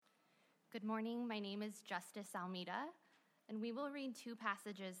Good morning. My name is Justice Almeida, and we will read two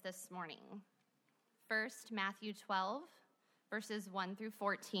passages this morning. First, Matthew 12, verses 1 through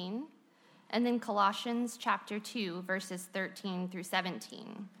 14, and then Colossians chapter 2, verses 13 through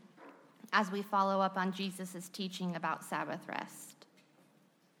 17, as we follow up on Jesus' teaching about Sabbath rest.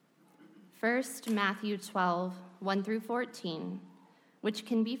 First, Matthew 12, 1 through 14, which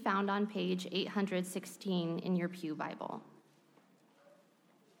can be found on page 816 in your Pew Bible.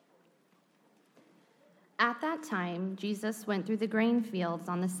 At that time, Jesus went through the grain fields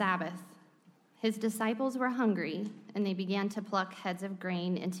on the Sabbath. His disciples were hungry, and they began to pluck heads of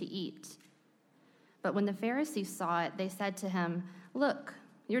grain and to eat. But when the Pharisees saw it, they said to him, "Look,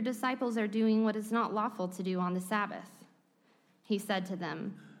 your disciples are doing what is not lawful to do on the Sabbath." He said to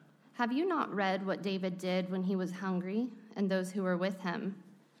them, "Have you not read what David did when he was hungry, and those who were with him,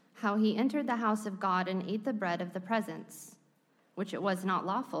 how he entered the house of God and ate the bread of the presence, which it was not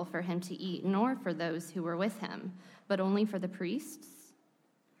lawful for him to eat, nor for those who were with him, but only for the priests?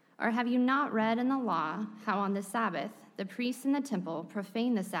 Or have you not read in the law how on the Sabbath the priests in the temple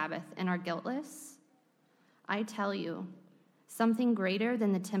profane the Sabbath and are guiltless? I tell you, something greater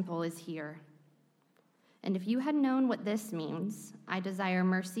than the temple is here. And if you had known what this means, I desire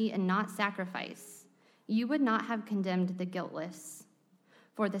mercy and not sacrifice, you would not have condemned the guiltless.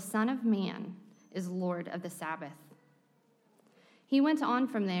 For the Son of Man is Lord of the Sabbath." He went on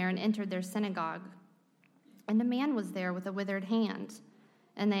from there and entered their synagogue. And a man was there with a withered hand.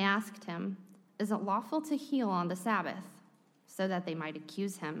 And they asked him, "Is it lawful to heal on the Sabbath?" so that they might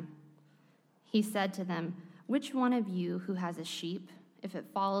accuse him. He said to them, "Which one of you who has a sheep, if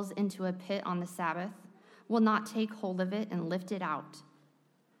it falls into a pit on the Sabbath, will not take hold of it and lift it out?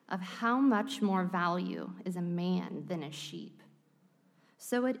 Of how much more value is a man than a sheep?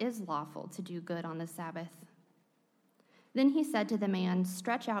 So it is lawful to do good on the Sabbath." Then he said to the man,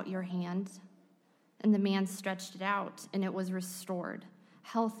 "Stretch out your hand." And the man stretched it out, and it was restored,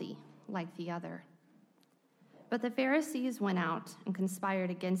 healthy like the other. But the Pharisees went out and conspired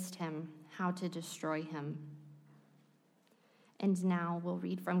against him, how to destroy him. And now we'll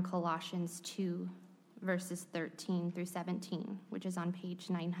read from Colossians 2, verses 13 through 17, which is on page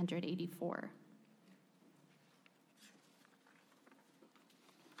 984.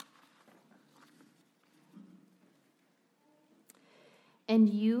 "And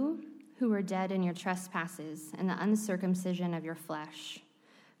you who were dead in your trespasses and the uncircumcision of your flesh,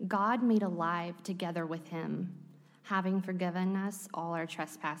 God made alive together with him, having forgiven us all our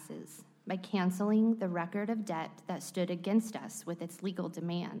trespasses, by canceling the record of debt that stood against us with its legal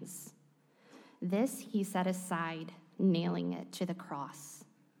demands. This he set aside, nailing it to the cross.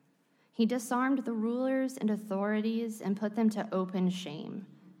 He disarmed the rulers and authorities and put them to open shame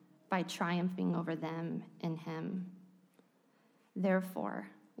by triumphing over them in him. Therefore,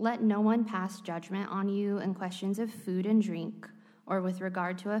 let no one pass judgment on you in questions of food and drink, or with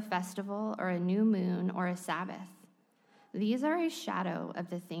regard to a festival or a new moon or a Sabbath. These are a shadow of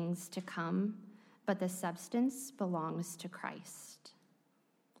the things to come, but the substance belongs to Christ."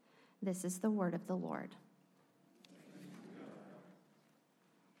 This is the word of the Lord.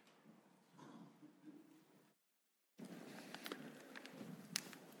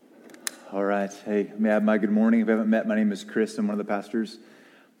 All right. Hey, may I have my good morning? If you haven't met, my name is Chris. I'm one of the pastors.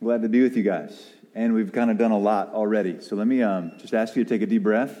 I'm glad to be with you guys. And we've kind of done a lot already. So let me just ask you to take a deep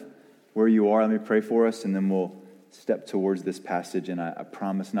breath where you are. Let me pray for us, and then we'll step towards this passage. And I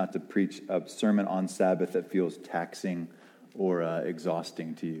promise not to preach a sermon on Sabbath that feels taxing or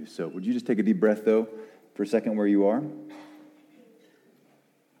exhausting to you. So would you just take a deep breath, though, for a second where you are?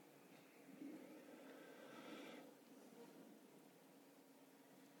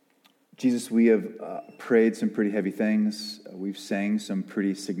 Jesus, we have prayed some pretty heavy things. We've sang some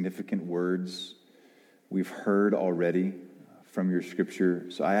pretty significant words. We've heard already from your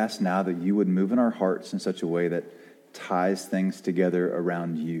scripture. So I ask now that you would move in our hearts in such a way that ties things together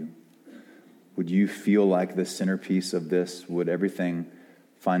around you. Would you feel like the centerpiece of this? Would everything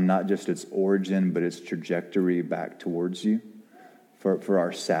find not just its origin, but its trajectory back towards you? For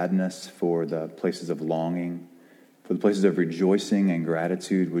our sadness, for the places of longing, for the places of rejoicing and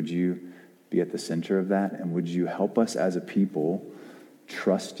gratitude, would you be at the center of that? And would you help us as a people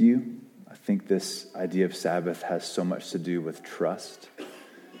trust you? I think this idea of Sabbath has so much to do with trust.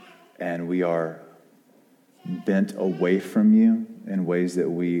 And we are bent away from you in ways that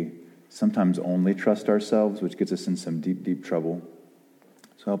we sometimes only trust ourselves, which gets us in some deep, deep trouble.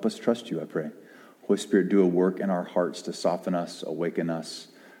 So help us trust you, I pray. Holy Spirit, do a work in our hearts to soften us, awaken us,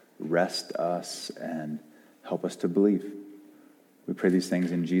 rest us, and help us to believe. We pray these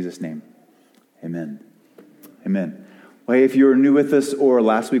things in Jesus' name. Amen. Amen. Well, hey, if you're new with us or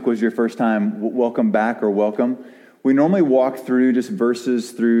last week was your first time, welcome back or welcome. We normally walk through just verses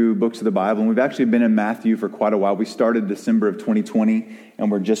through books of the Bible, and we've actually been in Matthew for quite a while. We started December of 2020,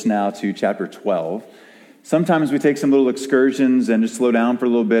 and we're just now to chapter 12. Sometimes we take some little excursions and just slow down for a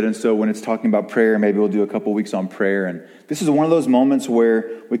little bit, and so when it's talking about prayer, maybe we'll do a couple weeks on prayer. And this is one of those moments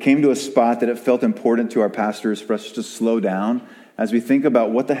where we came to a spot that it felt important to our pastors for us to slow down as we think about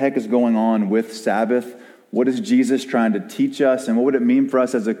what the heck is going on with Sabbath. What is Jesus trying to teach us, and what would it mean for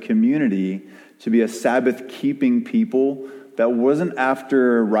us as a community to be a Sabbath-keeping people that wasn't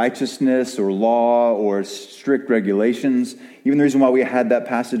after righteousness or law or strict regulations? Even the reason why we had that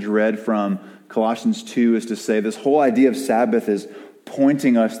passage read from Colossians 2 is to say this whole idea of Sabbath is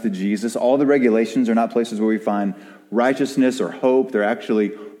pointing us to Jesus. All the regulations are not places where we find righteousness or hope. They're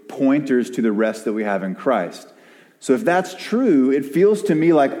actually pointers to the rest that we have in Christ. So if that's true, it feels to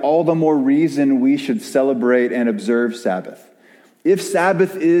me like all the more reason we should celebrate and observe Sabbath. If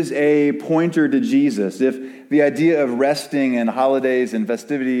Sabbath is a pointer to Jesus, if the idea of resting and holidays and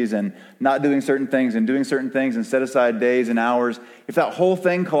festivities and not doing certain things and doing certain things and set aside days and hours, if that whole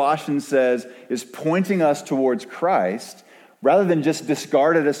thing Colossians says is pointing us towards Christ, rather than just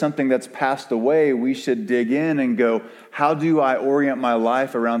discard it as something that's passed away, we should dig in and go, how do I orient my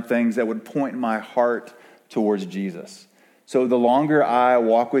life around things that would point my heart towards Jesus? So the longer I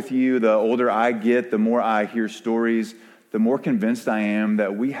walk with you, the older I get, the more I hear stories, the more convinced I am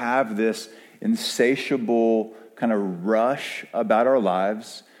that we have this insatiable kind of rush about our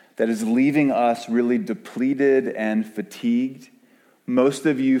lives that is leaving us really depleted and fatigued. Most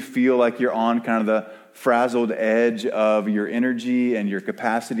of you feel like you're on kind of the frazzled edge of your energy and your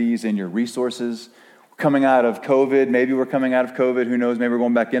capacities and your resources. Coming out of COVID, maybe we're coming out of COVID, who knows, maybe we're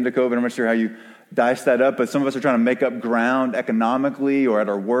going back into COVID. I'm not sure how you dice that up, but some of us are trying to make up ground economically or at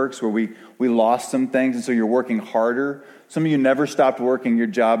our works where we lost some things, and so you're working harder. Some of you never stopped working. Your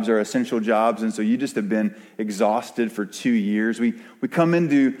jobs are essential jobs, and so you just have been exhausted for 2 years. We come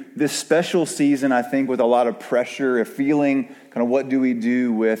into this special season, I think, with a lot of pressure, a feeling, kind of what do we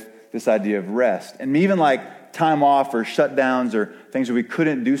do with this idea of rest? And even like time off or shutdowns or things where we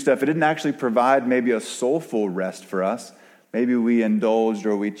couldn't do stuff, it didn't actually provide maybe a soulful rest for us. Maybe we indulged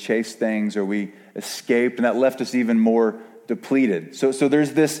or we chased things or we escaped, and that left us even more depleted. So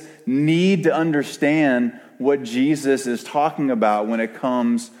there's this need to understand what Jesus is talking about when it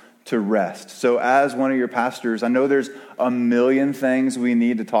comes to rest. So as one of your pastors, I know there's a million things we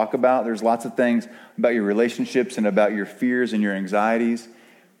need to talk about. There's lots of things about your relationships and about your fears and your anxieties.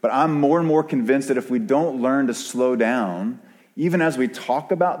 But I'm more and more convinced that if we don't learn to slow down, even as we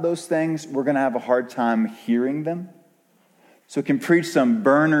talk about those things, we're going to have a hard time hearing them. So it can preach some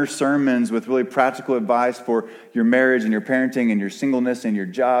burner sermons with really practical advice for your marriage and your parenting and your singleness and your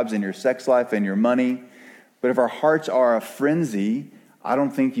jobs and your sex life and your money. But if our hearts are a frenzy, I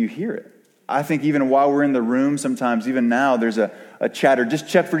don't think you hear it. I think even while we're in the room, sometimes even now, there's a chatter. Just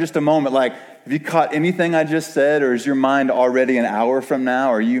check for just a moment. Like, have you caught anything I just said? Or is your mind already an hour from now?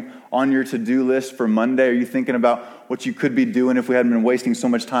 Are you on your to-do list for Monday? Are you thinking about what you could be doing if we hadn't been wasting so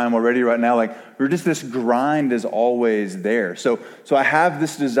much time already right now? Like, we're just, this grind is always there. So I have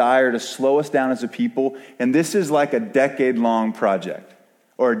this desire to slow us down as a people. And this is like a decade-long project.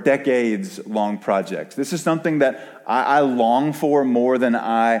 Or decades-long projects. This is something that I long for more than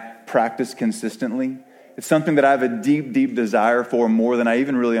I practice consistently. It's something that I have a deep, deep desire for more than I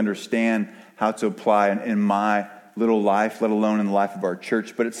even really understand how to apply in my little life, let alone in the life of our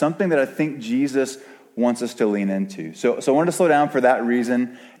church. But it's something that I think Jesus wants us to lean into. So I wanted to slow down for that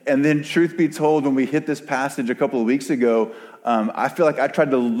reason. And then, truth be told, when we hit this passage a couple of weeks ago, I feel like I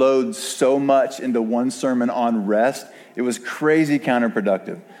tried to load so much into one sermon on rest. It was crazy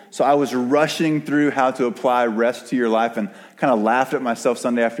counterproductive. So I was rushing through how to apply rest to your life and kind of laughed at myself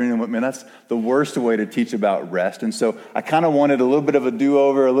Sunday afternoon and went, man, that's the worst way to teach about rest. And so I kind of wanted a little bit of a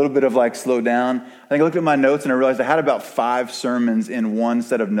do-over, a little bit of like slow down. I think I looked at my notes and I realized I had about 5 sermons in one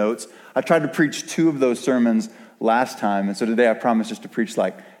set of notes. I tried to preach 2 of those sermons last time. And so today I promised just to preach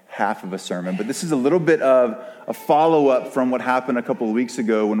like half of a sermon. But this is a little bit of a follow-up from what happened a couple of weeks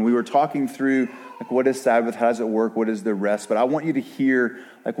ago when we were talking through like, what is Sabbath? How does it work? What is the rest? But I want you to hear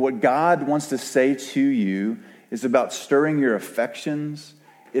like what God wants to say to you is about stirring your affections.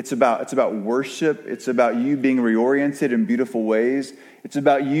 It's about worship. It's about you being reoriented in beautiful ways. It's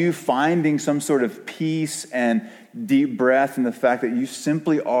about you finding some sort of peace and deep breath in the fact that you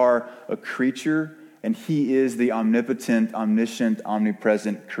simply are a creature and He is the omnipotent, omniscient,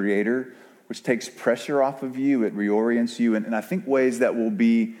 omnipresent creator, which takes pressure off of you. It reorients you, and I think ways that will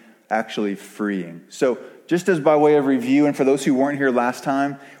be actually freeing. So just as by way of review, and for those who weren't here last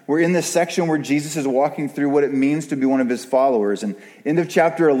time, we're in this section where Jesus is walking through what it means to be one of his followers. And end of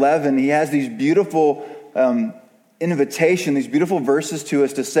chapter 11, he has these beautiful invitation, these beautiful verses to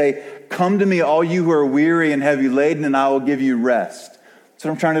us to say, "Come to me, all you who are weary and heavy laden, and I will give you rest." That's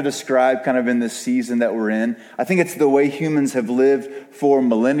what I'm trying to describe kind of in this season that we're in. I think it's the way humans have lived for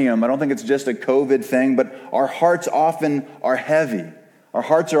millennium. I don't think it's just a COVID thing, but our hearts often are heavy. Our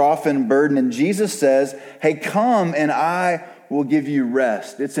hearts are often burdened. And Jesus says, hey, come and I will give you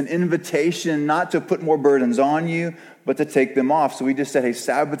rest. It's an invitation not to put more burdens on you, but to take them off. So we just said, hey,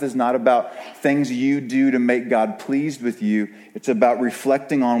 Sabbath is not about things you do to make God pleased with you. It's about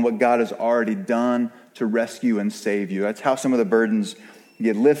reflecting on what God has already done to rescue and save you. That's how some of the burdens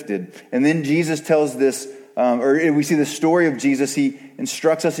get lifted. And then Jesus tells this, or we see the story of Jesus. He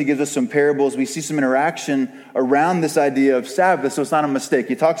instructs us, he gives us some parables. We see some interaction around this idea of Sabbath, so it's not a mistake.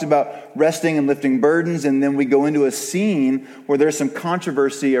 He talks about resting and lifting burdens, and then we go into a scene where there's some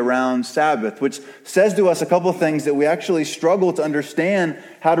controversy around Sabbath, which says to us a couple of things that we actually struggle to understand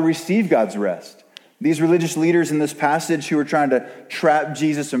how to receive God's rest. These religious leaders in this passage who were trying to trap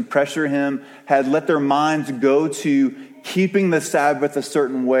Jesus and pressure him had let their minds go to keeping the Sabbath a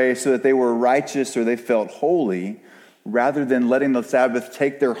certain way so that they were righteous or they felt holy, rather than letting the Sabbath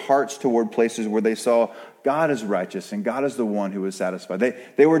take their hearts toward places where they saw God is righteous and God is the one who is satisfied.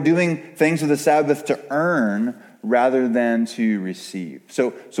 They were doing things of the Sabbath to earn rather than to receive.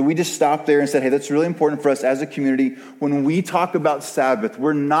 So we just stopped there and said, hey, that's really important for us as a community. When we talk about Sabbath,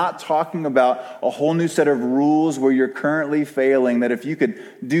 we're not talking about a whole new set of rules where you're currently failing, that if you could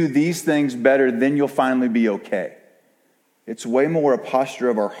do these things better, then you'll finally be okay. It's way more a posture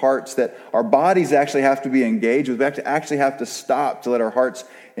of our hearts that our bodies actually have to be engaged with. We actually have to stop to let our hearts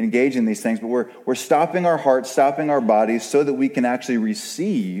engage in these things. But we're stopping our hearts, stopping our bodies so that we can actually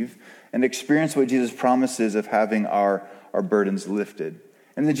receive and experience what Jesus promises of having our burdens lifted.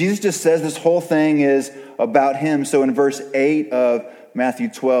 And then Jesus just says this whole thing is about him. So in verse 8 of Matthew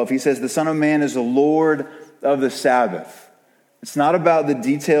 12, he says, the Son of Man is the Lord of the Sabbath. It's not about the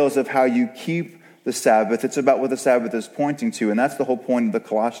details of how you keep the Sabbath. It's about what the Sabbath is pointing to, and that's the whole point of the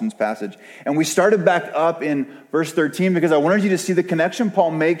Colossians passage. And we started back up in verse 13 because I wanted you to see the connection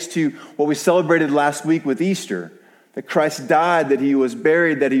Paul makes to what we celebrated last week with Easter, that Christ died, that he was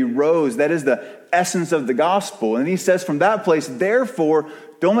buried, that he rose. That is the essence of the gospel. And he says from that place, therefore,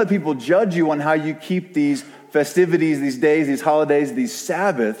 don't let people judge you on how you keep these festivities, these days, these holidays, these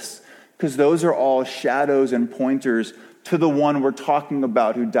Sabbaths, because those are all shadows and pointers to the one we're talking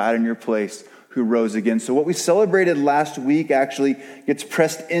about who died in your place, who rose again. So what we celebrated last week actually gets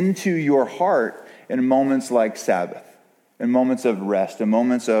pressed into your heart in moments like Sabbath, in moments of rest, in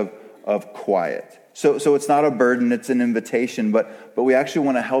moments of quiet. So it's not a burden, it's an invitation, but we actually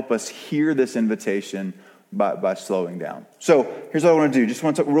want to help us hear this invitation by slowing down. So here's what I want to do. Just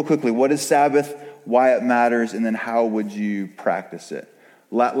want to talk real quickly. What is Sabbath, why it matters, and then how would you practice it?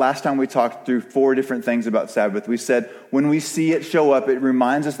 Last time we talked through 4 different things about Sabbath. We said when we see it show up, it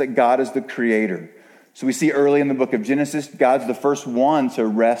reminds us that God is the creator. So we see early in the book of Genesis, God's the first one to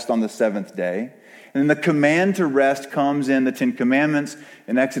rest on the 7th day. And then the command to rest comes in the 10 Commandments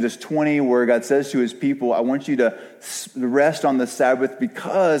in Exodus 20, where God says to his people, I want you to rest on the Sabbath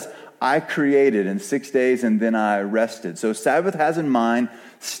because I created in 6 days and then I rested. So Sabbath has in mind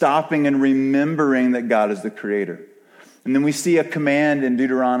stopping and remembering that God is the creator. And then we see a command in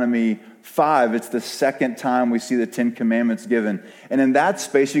Deuteronomy 5. It's the second time we see the 10 Commandments given. And in that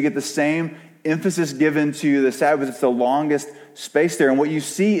space, you get the same emphasis given to the Sabbath. It's the longest space there. And what you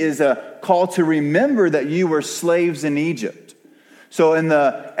see is a call to remember that you were slaves in Egypt. So in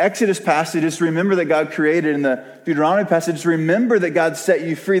the Exodus passage, just remember that God created. In the Deuteronomy passage, just remember that God set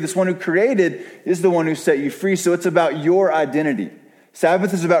you free. This one who created is the one who set you free. So it's about your identity.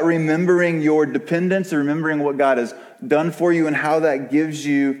 Sabbath is about remembering your dependence and remembering what God has done for you and how that gives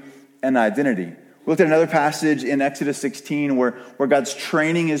you an identity. We looked at another passage in Exodus 16 where God's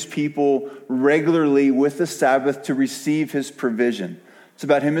training his people regularly with the Sabbath to receive his provision. It's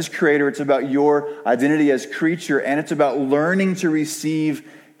about him as creator. It's about your identity as creature. And it's about learning to receive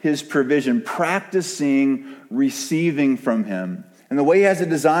his provision, practicing receiving from him. And the way he has it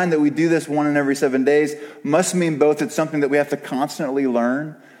designed that we do this one in every 7 days must mean both it's something that we have to constantly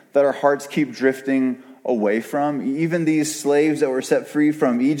learn, that our hearts keep drifting away from. Even these slaves that were set free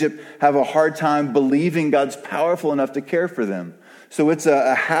from Egypt have a hard time believing God's powerful enough to care for them. So it's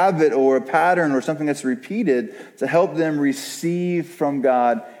a habit or a pattern or something that's repeated to help them receive from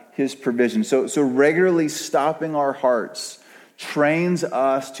God his provision. So regularly stopping our hearts trains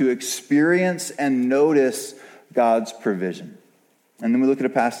us to experience and notice God's provision. And then we look at a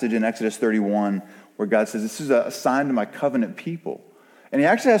passage in Exodus 31 where God says, this is a sign to my covenant people. And he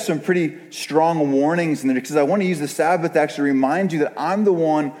actually has some pretty strong warnings in there, because I want to use the Sabbath to actually remind you that I'm the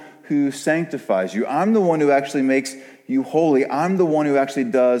one who sanctifies you. I'm the one who actually makes you holy. I'm the one who actually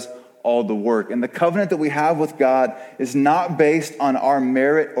does all the work. And the covenant that we have with God is not based on our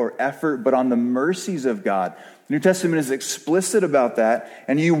merit or effort, but on the mercies of God. The New Testament is explicit about that,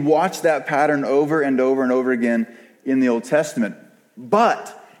 and you watch that pattern over and over and over again in the Old Testament.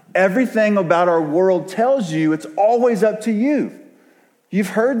 But everything about our world tells you it's always up to you. You've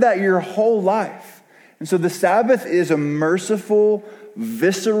heard that your whole life. And so the Sabbath is a merciful,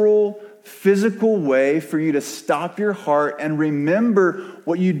 visceral, physical way for you to stop your heart and remember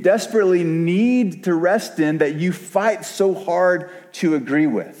what you desperately need to rest in that you fight so hard to agree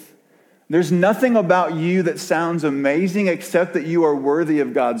with. There's nothing about you that sounds amazing except that you are worthy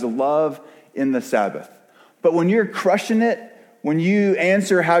of God's love in the Sabbath. But when you're crushing it, when you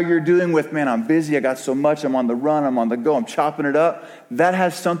answer how you're doing with, man, I'm busy, I got so much, I'm on the run, I'm on the go, I'm chopping it up, that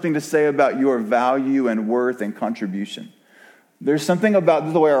has something to say about your value and worth and contribution. There's something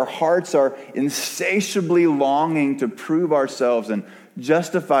about the way our hearts are insatiably longing to prove ourselves and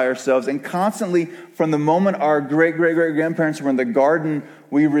justify ourselves. And constantly, from the moment our great-great-great-grandparents were in the garden,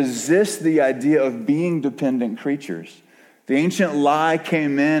 we resist the idea of being dependent creatures. The ancient lie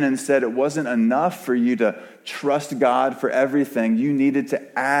came in and said it wasn't enough for you to trust God for everything. You needed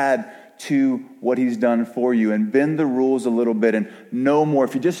to add to what he's done for you and bend the rules a little bit and know more.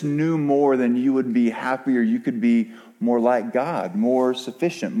 If you just knew more, then you would be happier. You could be more like God, more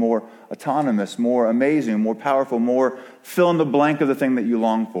sufficient, more autonomous, more amazing, more powerful, more fill in the blank of the thing that you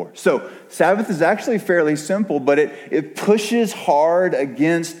long for. So Sabbath is actually fairly simple, but it pushes hard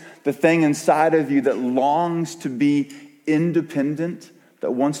against the thing inside of you that longs to be independent,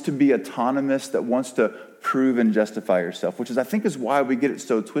 that wants to be autonomous, that wants to prove and justify yourself, which is, I think, is why we get it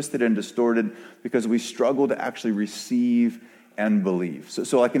so twisted and distorted, because we struggle to actually receive and believe.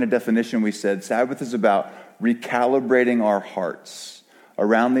 So like in a definition, we said Sabbath is about recalibrating our hearts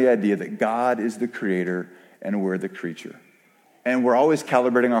around the idea that God is the creator and we're the creature. And we're always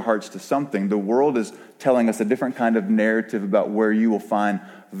calibrating our hearts to something. The world is telling us a different kind of narrative about where you will find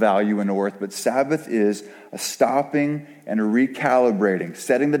value and worth. But Sabbath is a stopping and a recalibrating,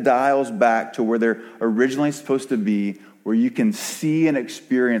 setting the dials back to where they're originally supposed to be, where you can see and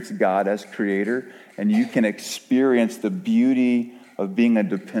experience God as creator, and you can experience the beauty of being a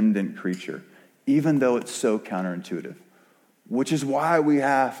dependent creature, even though it's so counterintuitive, which is why we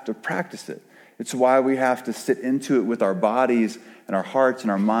have to practice it. It's why we have to sit into it with our bodies and our hearts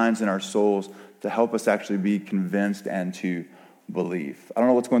and our minds and our souls to help us actually be convinced and to believe. I don't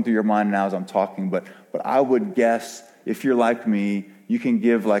know what's going through your mind now as I'm talking, but I would guess if you're like me, you can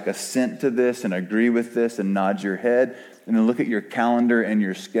give like assent to this and agree with this and nod your head and then look at your calendar and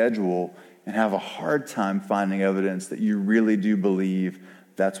your schedule and have a hard time finding evidence that you really do believe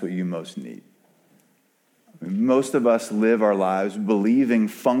that's what you most need. I mean, most of us live our lives believing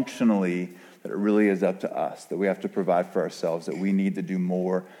functionally that it really is up to us, that we have to provide for ourselves, that we need to do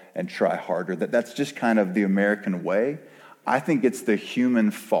more and try harder, that's just kind of the American way. I think it's the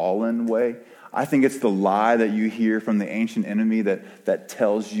human fallen way. I think it's the lie that you hear from the ancient enemy that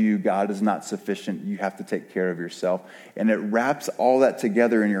tells you God is not sufficient, you have to take care of yourself. And it wraps all that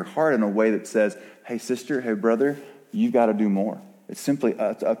together in your heart in a way that says, hey sister, hey brother, you've got to do more. It's simply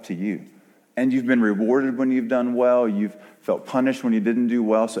up to you. And you've been rewarded when you've done well. You've felt punished when you didn't do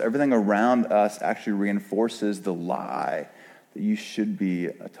well. So everything around us actually reinforces the lie that you should be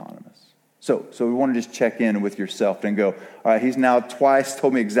autonomous. So we want to just check in with yourself and go, all right, he's now twice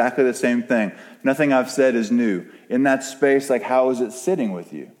told me exactly the same thing. Nothing I've said is new. In that space, like, how is it sitting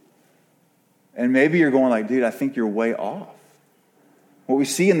with you? And maybe you're going like, dude, I think you're way off. What we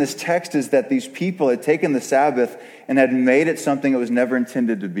see in this text is that these people had taken the Sabbath and had made it something it was never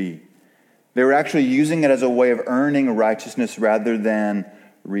intended to be. They were actually using it as a way of earning righteousness rather than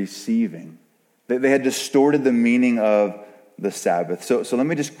receiving. They had distorted the meaning of the Sabbath. So let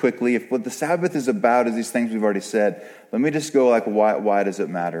me just quickly, if what the Sabbath is about is these things we've already said, let me just go like, why does it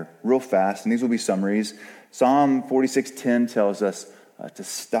matter? Real fast, and these will be summaries. Psalm 46:10 tells us to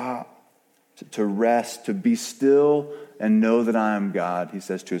stop, to rest, to be still, and know that I am God, he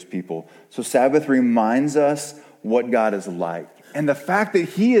says to his people. So Sabbath reminds us what God is like. And the fact that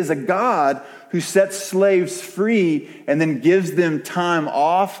he is a God who sets slaves free and then gives them time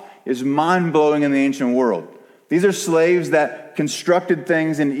off is mind-blowing in the ancient world. These are slaves that constructed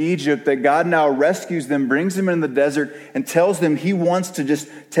things in Egypt that God now rescues them, brings them in the desert, and tells them he wants to just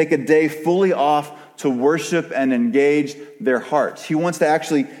take a day fully off to worship and engage their hearts. He wants to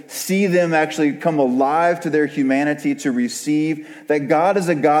actually see them actually come alive to their humanity, to receive that God is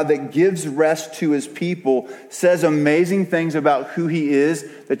a God that gives rest to his people, says amazing things about who he is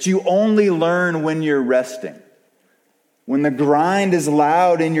that you only learn when you're resting. When the grind is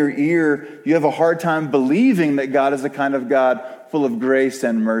loud in your ear, you have a hard time believing that God is the kind of God full of grace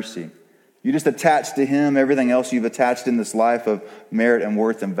and mercy. You just attach to him everything else you've attached in this life of merit and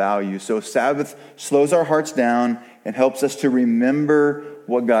worth and value. So Sabbath slows our hearts down and helps us to remember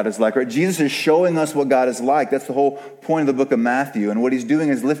what God is like. Right? Jesus is showing us what God is like. That's the whole point of the book of Matthew. And what he's doing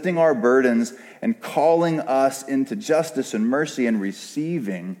is lifting our burdens and calling us into justice and mercy and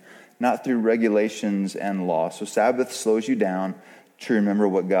receiving, not through regulations and law. So Sabbath slows you down to remember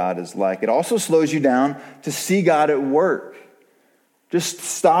what God is like. It also slows you down to see God at work. Just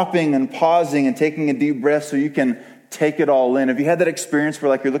stopping and pausing and taking a deep breath so you can take it all in. Have you had that experience where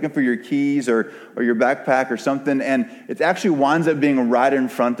like you're looking for your keys or your backpack or something, and it actually winds up being right in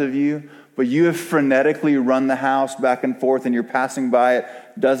front of you, but you have frenetically run the house back and forth and you're passing by it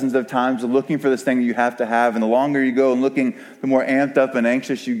dozens of times looking for this thing that you have to have, and the longer you go and looking, the more amped up and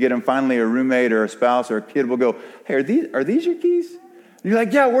anxious you get, and finally a roommate or a spouse or a kid will go, "Hey, are these your keys?" And you're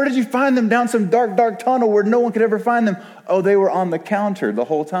like, "Yeah, where did you find them?" "Down some dark, dark tunnel where no one could ever find them." "Oh, they were on the counter the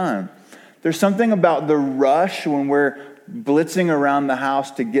whole time." There's something about the rush when we're blitzing around the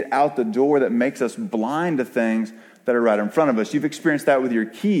house to get out the door that makes us blind to things that are right in front of us. You've experienced that with your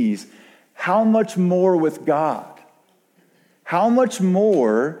keys. How much more with God? How much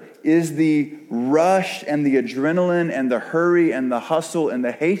more is the rush and the adrenaline and the hurry and the hustle and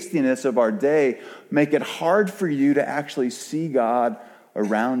the hastiness of our day make it hard for you to actually see God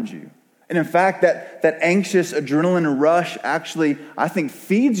around you? And in fact, that anxious adrenaline rush actually, I think,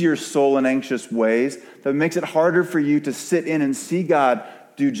 feeds your soul in anxious ways that makes it harder for you to sit in and see God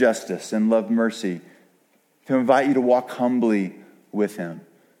do justice and love mercy, to invite you to walk humbly with him.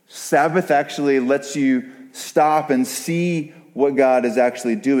 Sabbath actually lets you stop and see what God is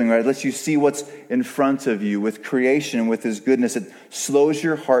actually doing, right? It lets you see what's in front of you with creation, with his goodness. It slows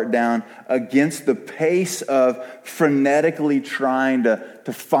your heart down against the pace of frenetically trying to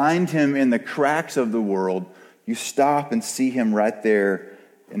find him in the cracks of the world. You stop and see him right there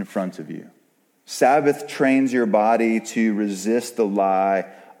in front of you. Sabbath trains your body to resist the lie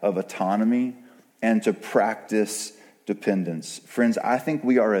of autonomy and to practice dependence. Friends, I think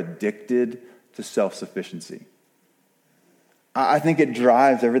we are addicted to self-sufficiency. I think it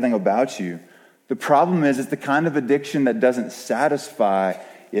drives everything about you. The problem is, it's the kind of addiction that doesn't satisfy,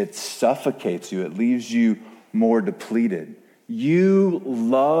 it suffocates you. It leaves you more depleted. You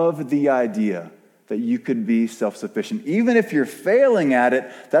love the idea that you could be self-sufficient. Even if you're failing at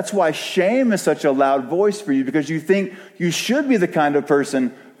it, that's why shame is such a loud voice for you, because you think you should be the kind of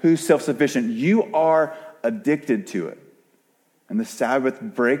person who's self-sufficient. You are addicted to it. And the Sabbath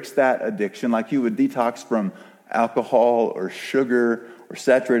breaks that addiction like you would detox from alcohol or sugar or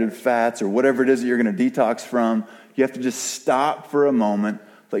saturated fats or whatever it is that you're going to detox from. You have to just stop for a moment,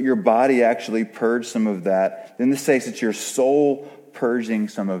 let your body actually purge some of that. In this case, it's your soul purging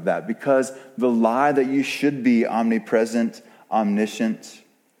some of that, because the lie that you should be omnipresent, omniscient,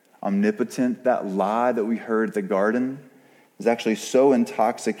 omnipotent, that lie that we heard at the garden is actually so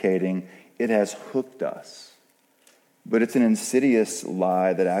intoxicating, it has hooked us. But it's an insidious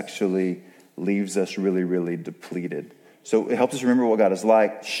lie that actually leaves us really, really depleted. So it helps us remember what God is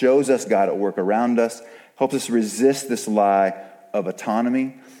like, shows us God at work around us, helps us resist this lie of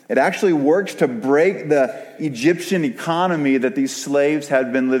autonomy. It actually works to break the Egyptian economy that these slaves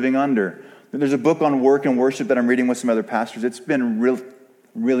had been living under. There's a book on work and worship that I'm reading with some other pastors. It's been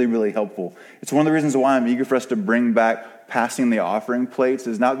really, really helpful. It's one of the reasons why I'm eager for us to bring back passing the offering plates,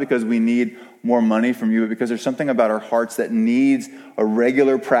 is not because we need more money from you, but because there's something about our hearts that needs a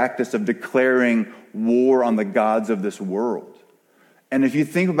regular practice of declaring war on the gods of this world. And if you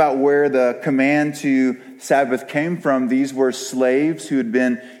think about where the command to Sabbath came from, these were slaves who had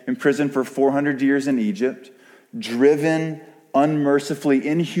been imprisoned for 400 years in Egypt, driven unmercifully,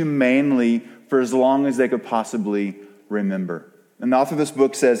 inhumanely for as long as they could possibly remember. And the author of this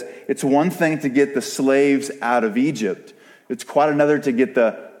book says, it's one thing to get the slaves out of Egypt. It's quite another to get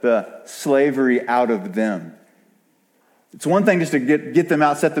the slavery out of them. It's one thing just to get them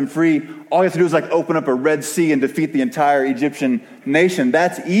out, set them free. All you have to do is like open up a Red Sea and defeat the entire Egyptian nation.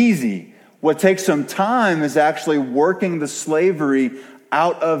 That's easy. What takes some time is actually working the slavery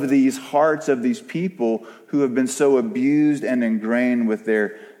out of these hearts of these people who have been so abused and ingrained with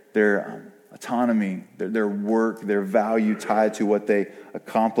their autonomy, their work, their value tied to what they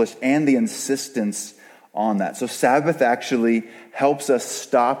accomplished, and the insistence on that. So Sabbath actually helps us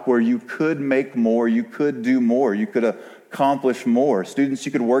stop where you could make more, you could do more, you could accomplish more. Students,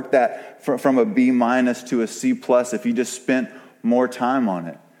 you could work that from a B- to a C+ if you just spent more time on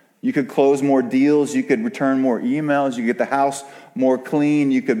it. You could close more deals, you could return more emails, you could get the house more clean,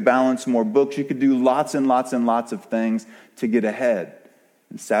 you could balance more books, you could do lots and lots and lots of things to get ahead.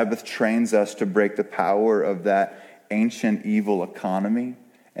 And Sabbath trains us to break the power of that ancient evil economy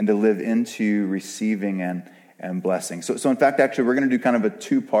and to live into receiving and blessing. So in fact, actually, we're going to do kind of a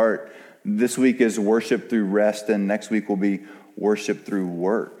two-part. This week is worship through rest, and next week will be worship through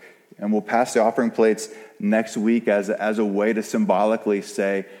work. And we'll pass the offering plates next week as a way to symbolically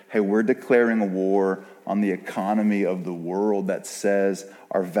say, hey, we're declaring a war on the economy of the world that says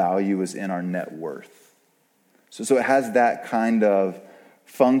our value is in our net worth. So it has that kind of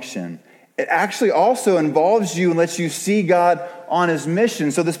function. It actually also involves you and lets you see God on his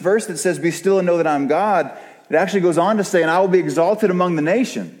mission. So this verse that says, be still and know that I'm God, it actually goes on to say, and I will be exalted among the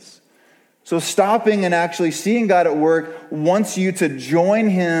nations. So stopping and actually seeing God at work wants you to join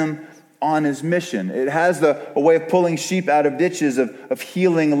him on his mission. It has a way of pulling sheep out of ditches, of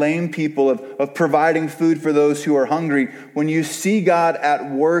healing lame people, of providing food for those who are hungry. When you see God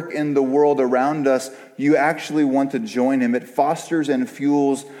at work in the world around us, you actually want to join him. It fosters and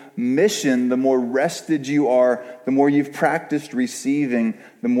fuels mission. The more rested you are, the more you've practiced receiving,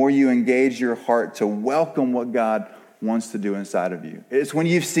 the more you engage your heart to welcome what God wants to do inside of you. It's when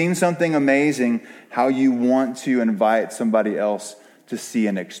you've seen something amazing, how you want to invite somebody else to see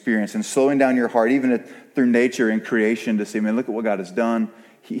and experience, and slowing down your heart, even through nature and creation, to say, man, look at what God has done.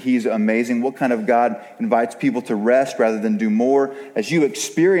 He's amazing. What kind of God invites people to rest rather than do more? As you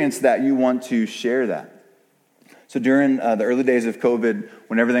experience that, you want to share that. So during the early days of COVID,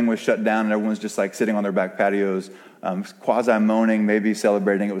 when everything was shut down and everyone's just like sitting on their back patios, quasi-moaning, maybe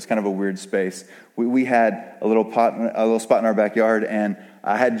celebrating, it was kind of a weird space. We had a little spot in our backyard, and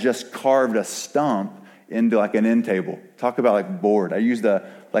I had just carved a stump into like an end table. Talk about like bored. I used a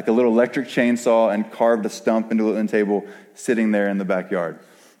little electric chainsaw and carved a stump into an end table sitting there in the backyard.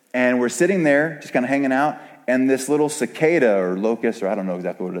 And we're sitting there just kind of hanging out, and this little cicada or locust, or I don't know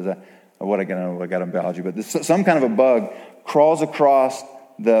exactly what it is, what I got in biology, but some kind of a bug crawls across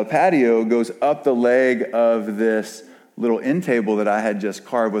the patio, goes up the leg of this little end table that I had just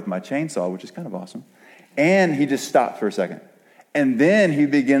carved with my chainsaw, which is kind of awesome. And he just stopped for a second. And then he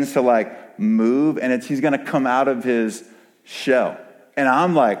begins to like move, and he's going to come out of his shell. And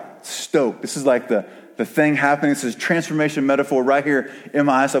I'm like stoked. This is like the thing happening. This is transformation metaphor right here in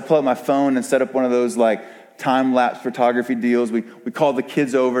my eyes. So I pull up my phone and set up one of those like time-lapse photography deals. We called the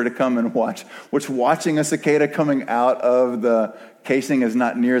kids over to come and watch, which watching a cicada coming out of the casing is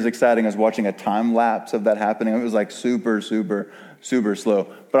not near as exciting as watching a time-lapse of that happening. It was like super, super, super slow.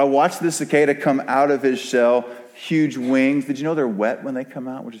 But I watched the cicada come out of his shell, huge wings. Did you know they're wet when they come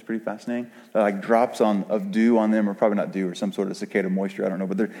out, which is pretty fascinating? They're like drops of dew on them, or probably not dew, or some sort of cicada moisture, I don't know.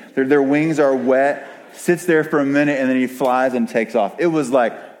 But their wings are wet, sits there for a minute, and then he flies and takes off. It was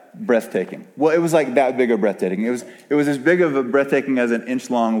like breathtaking. Well, it was like that big of breathtaking. It was as big of a breathtaking as an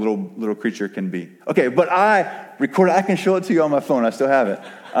inch-long little creature can be. Okay, but I recorded. I can show it to you on my phone. I still have it.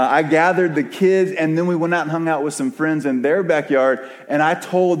 I gathered the kids, and then we went out and hung out with some friends in their backyard, and I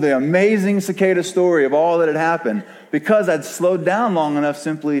told the amazing cicada story of all that had happened because I'd slowed down long enough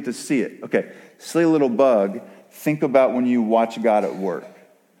simply to see it. Okay, silly little bug. Think about when you watch God at work.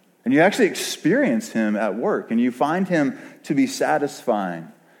 And you actually experience him at work, and you find him to be satisfying.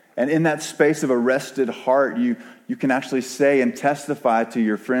 And in that space of a rested heart, you can actually say and testify to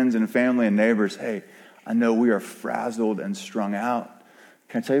your friends and family and neighbors, hey, I know we are frazzled and strung out.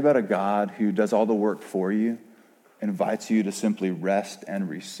 Can I tell you about a God who does all the work for you, invites you to simply rest and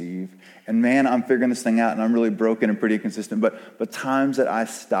receive? And man, I'm figuring this thing out, and I'm really broken and pretty inconsistent, but times that I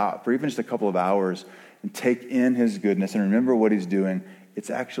stop for even just a couple of hours and take in his goodness and remember what he's doing, it's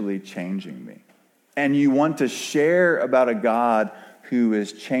actually changing me. And you want to share about a God who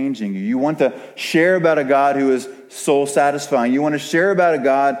is changing you. You want to share about a God who is soul satisfying. You want to share about a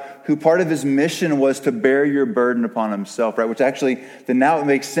God who part of his mission was to bear your burden upon himself, right? Which actually, then now it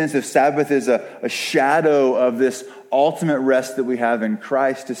makes sense if Sabbath is a shadow of this ultimate rest that we have in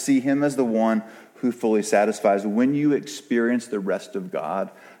Christ, to see him as the one who fully satisfies. When you experience the rest of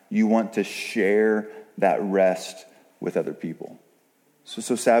God, you want to share that rest with other people.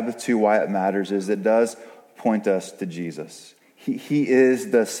 So Sabbath 2, why it matters is it does point us to Jesus. He is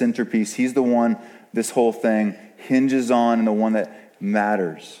the centerpiece. He's the one this whole thing hinges on and the one that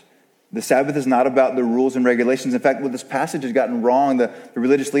matters. The Sabbath is not about the rules and regulations. In fact, what this passage has gotten wrong, the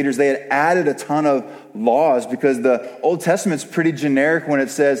religious leaders, they had added a ton of laws because the Old Testament's pretty generic when it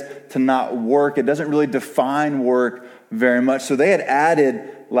says to not work. It doesn't really define work very much. So they had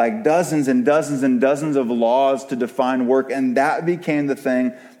added like dozens and dozens and dozens of laws to define work, and that became the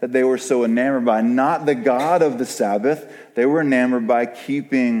thing that they were so enamored by. Not the God of the Sabbath. They were enamored by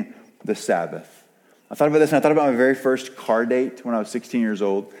keeping the Sabbath. I thought about this, and I thought about my very first car date when I was 16 years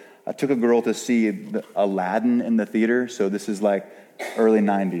old. I took a girl to see Aladdin in the theater, so this is like early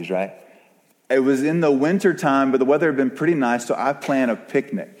 90s, right? It was in the winter time, but the weather had been pretty nice, so I planned a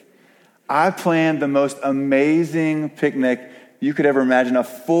picnic. I planned the most amazing picnic you could ever imagine, a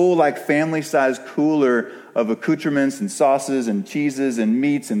full like family-sized cooler of accoutrements and sauces and cheeses and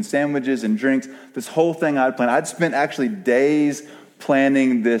meats and sandwiches and drinks. This whole thing I'd planned. I'd spent actually days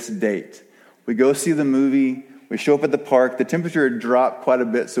planning this date. We go see the movie. We show up at the park. The temperature had dropped quite a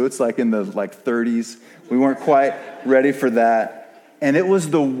bit, so it's like in the 30s. We weren't quite ready for that. And it was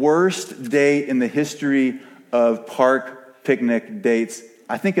the worst date in the history of park picnic dates,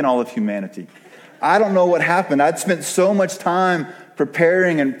 I think in all of humanity. I don't know what happened. I'd spent so much time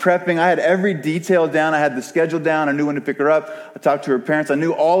preparing and prepping. I had every detail down. I had the schedule down. I knew when to pick her up. I talked to her parents. I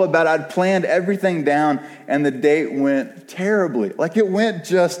knew all about it. I'd planned everything down, and the date went terribly. Like it went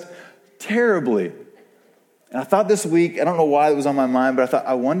just terribly. And I thought this week, I don't know why it was on my mind, but I thought,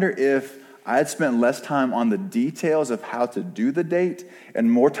 I wonder if I had spent less time on the details of how to do the date and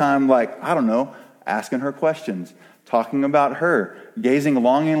more time asking her questions, talking about her, gazing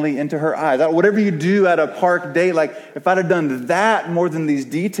longingly into her eyes. Whatever you do at a park date, like if I'd have done that more than these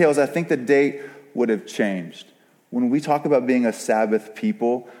details, I think the date would have changed. When we talk about being a Sabbath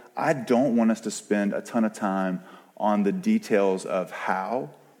people, I don't want us to spend a ton of time on the details of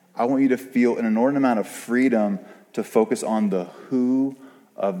how. I want you to feel an inordinate amount of freedom to focus on the who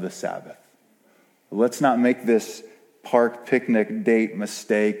of the Sabbath. Let's not make this park picnic date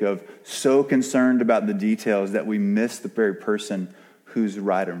mistake of so concerned about the details that we miss the very person who's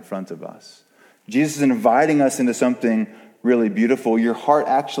right in front of us. Jesus is inviting us into something really beautiful. Your heart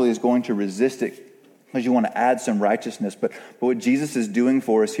actually is going to resist it because you want to add some righteousness. But what Jesus is doing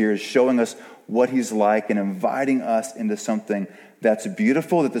for us here is showing us what he's like and inviting us into something that's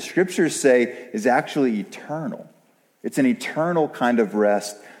beautiful, that the scriptures say is actually eternal. It's an eternal kind of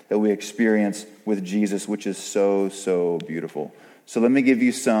rest that we experience with Jesus, which is so, so beautiful. So let me give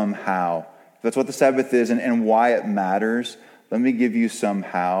you some how. That's what the Sabbath is and why it matters. Let me give you some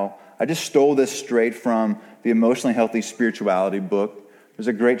how. I just stole this straight from the Emotionally Healthy Spirituality book. There's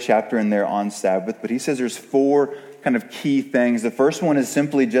a great chapter in there on Sabbath, but he says there's 4 kind of key things. The first one is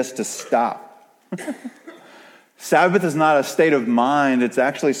simply just to stop. Sabbath is not a state of mind. It's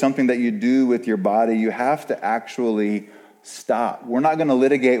actually something that you do with your body. You have to actually stop. We're not going to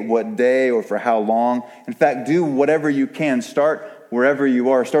litigate what day or for how long. In fact, do whatever you can. Start wherever you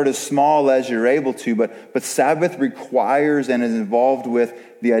are. Start as small as you're able to. But Sabbath requires and is involved with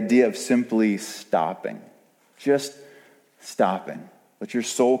the idea of simply stopping. Just stopping. Let your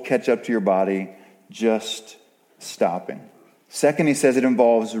soul catch up to your body. Just stopping. Second, he says it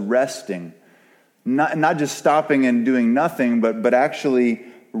involves resting. Not just stopping and doing nothing, but actually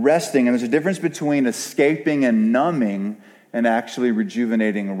resting. And there's a difference between escaping and numbing and actually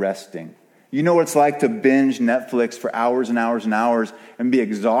rejuvenating and resting. You know what it's like to binge Netflix for hours and hours and hours and be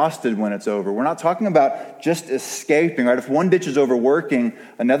exhausted when it's over. We're not talking about just escaping, right? If one ditch is overworking,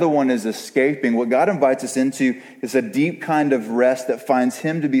 another one is escaping. What God invites us into is a deep kind of rest that finds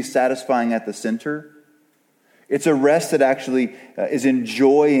him to be satisfying at the center. It's a rest that actually is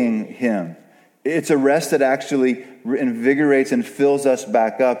enjoying him. It's a rest that actually invigorates and fills us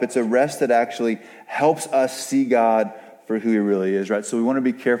back up. It's a rest that actually helps us see God for who he really is, right? So we want to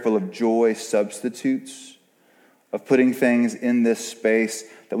be careful of joy substitutes, of putting things in this space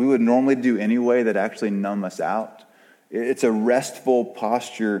that we would normally do anyway that actually numb us out. It's a restful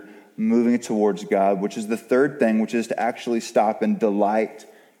posture moving towards God, which is the third thing, which is to actually stop and delight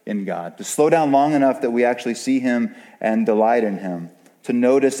in God, to slow down long enough that we actually see him and delight in him, to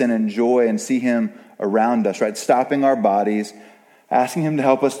notice and enjoy and see him around us, right? Stopping our bodies, asking him to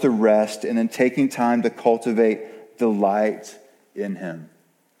help us to rest, and then taking time to cultivate delight in him,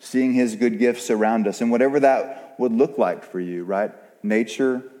 seeing his good gifts around us, and whatever that would look like for you, right?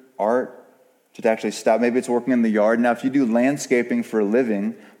 Nature, art, to actually stop. Maybe it's working in the yard. Now, if you do landscaping for a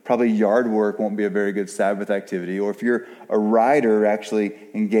living, probably yard work won't be a very good Sabbath activity. Or if you're a writer, actually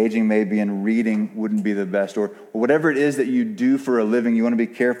engaging maybe in reading wouldn't be the best. Or whatever it is that you do for a living, you want to be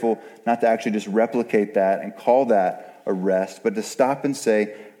careful not to actually just replicate that and call that a rest, but to stop and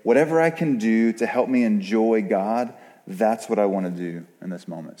say, whatever I can do to help me enjoy God, That's what I want to do in this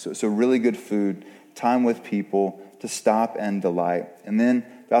moment. So really good food, time with people, to stop and delight. And then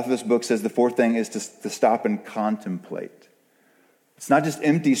the author of this book says the fourth thing is to stop and contemplate. It's not just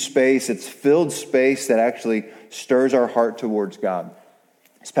empty space, it's filled space that actually stirs our heart towards God.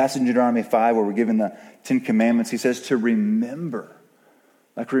 This passage in Deuteronomy 5 where we're given the 10 Commandments, he says to remember.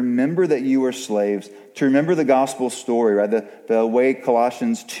 Like remember that you are slaves. To remember the gospel story, right? The way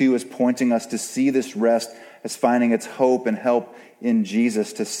Colossians 2 is pointing us to see this rest as finding its hope and help in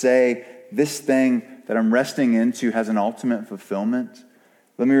Jesus. To say this thing that I'm resting into has an ultimate fulfillment.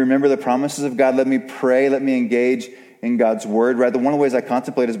 Let me remember the promises of God. Let me pray. Let me engage in God's word, right? One of the ways I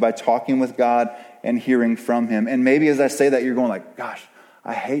contemplate is by talking with God and hearing from him. And maybe as I say that, you're going like, gosh,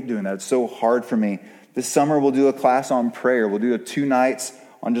 I hate doing that. It's so hard for me. This summer, we'll do a class on prayer. We'll do 2 nights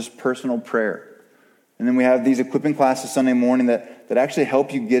on just personal prayer. And then we have these equipping classes Sunday morning that actually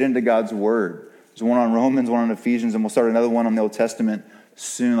help you get into God's word. There's one on Romans, one on Ephesians, and we'll start another one on the Old Testament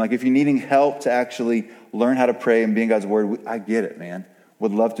soon. Like if you're needing help to actually learn how to pray and be in God's word, I get it, man.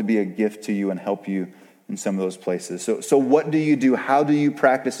 Would love to be a gift to you and help you in some of those places. So what do you do? How do you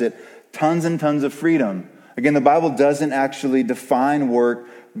practice it? Tons and tons of freedom. Again, the Bible doesn't actually define work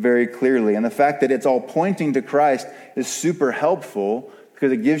very clearly. And the fact that it's all pointing to Christ is super helpful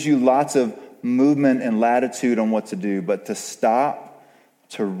because it gives you lots of movement and latitude on what to do. But to stop,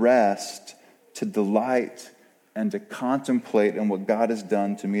 to rest, to delight, and to contemplate on what God has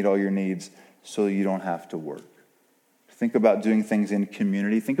done to meet all your needs so you don't have to work. Think about doing things in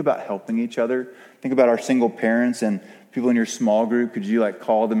community. Think about helping each other. Think about our single parents and people in your small group. Could you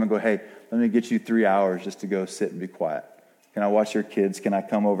call them and go, hey, let me get you 3 hours just to go sit and be quiet? Can I watch your kids? Can I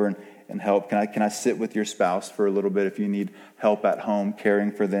come over and help? Can I sit with your spouse for a little bit if you need help at home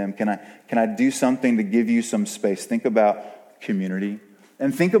caring for them? Can I do something to give you some space? Think about community.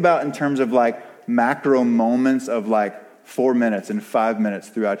 And think about in terms of macro moments of 4 minutes and 5 minutes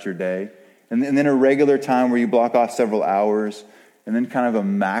throughout your day. And then a regular time where you block off several hours, and then kind of a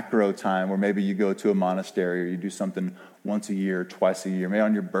macro time where maybe you go to a monastery or you do something once a year, twice a year. Maybe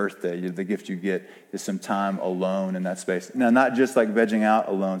on your birthday, the gift you get is some time alone in that space. Now, not just vegging out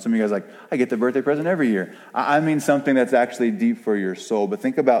alone. Some of you guys I get the birthday present every year. I mean something that's actually deep for your soul. But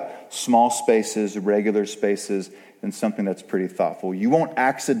think about small spaces, regular spaces, and something that's pretty thoughtful. You won't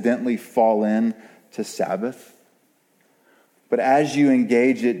accidentally fall in to Sabbath. But as you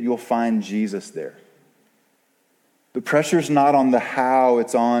engage it, you'll find Jesus there. The pressure's not on the how,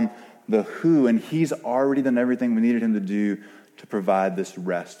 it's on the who. And he's already done everything we needed him to do to provide this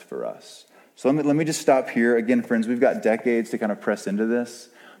rest for us. So let me just stop here. Again, friends, we've got decades to kind of press into this.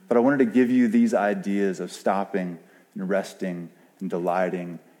 But I wanted to give you these ideas of stopping and resting and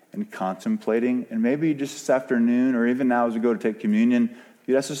delighting and contemplating. And maybe just this afternoon or even now as we go to take communion,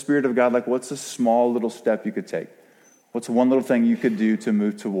 you'd ask the Spirit of God, what's a small little step you could take? What's one little thing you could do to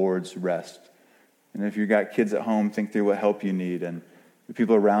move towards rest? And if you've got kids at home, think through what help you need. And the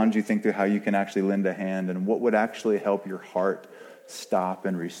people around you, think through how you can actually lend a hand and what would actually help your heart stop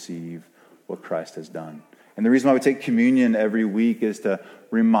and receive what Christ has done. And the reason why we take communion every week is to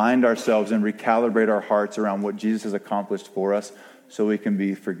remind ourselves and recalibrate our hearts around what Jesus has accomplished for us so we can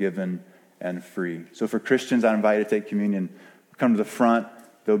be forgiven and free. So for Christians, I invite you to take communion. Come to the front.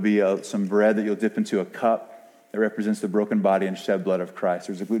 There'll be some bread that you'll dip into a cup that represents the broken body and shed blood of Christ.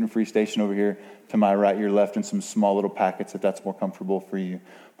 There's a gluten-free station over here to my right, your left, and some small little packets if that's more comfortable for you.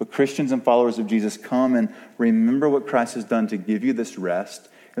 But Christians and followers of Jesus, come and remember what Christ has done to give you this rest.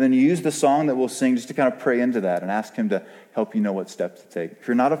 And then use the song that we'll sing just to kind of pray into that and ask him to help you know what steps to take. If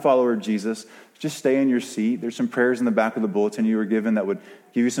you're not a follower of Jesus, just stay in your seat. There's some prayers in the back of the bulletin you were given that would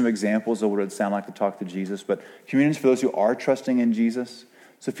give you some examples of what it would sound like to talk to Jesus. But communion is for those who are trusting in Jesus.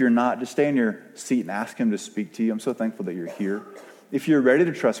 So if you're not, just stay in your seat and ask him to speak to you. I'm so thankful that you're here. If you're ready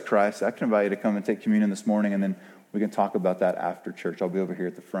to trust Christ, I can invite you to come and take communion this morning, and then we can talk about that after church. I'll be over here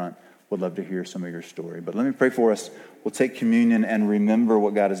at the front. Would love to hear some of your story. But let me pray for us. We'll take communion and remember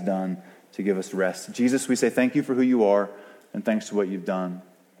what God has done to give us rest. Jesus, we say thank you for who you are, and thanks for what you've done.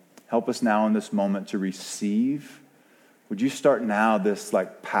 Help us now in this moment to receive. Would you start now this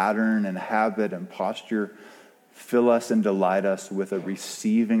pattern and habit and posture? Fill us and delight us with a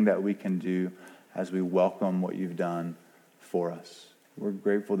receiving that we can do as we welcome what you've done for us. We're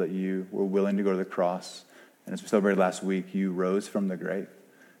grateful that you were willing to go to the cross. And as we celebrated last week, you rose from the grave.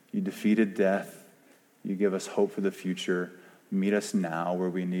 You defeated death. You give us hope for the future. Meet us now where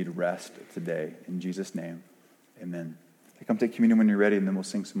we need rest today. In Jesus' name, amen. Come take communion when you're ready, and then we'll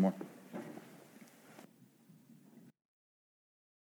sing some more.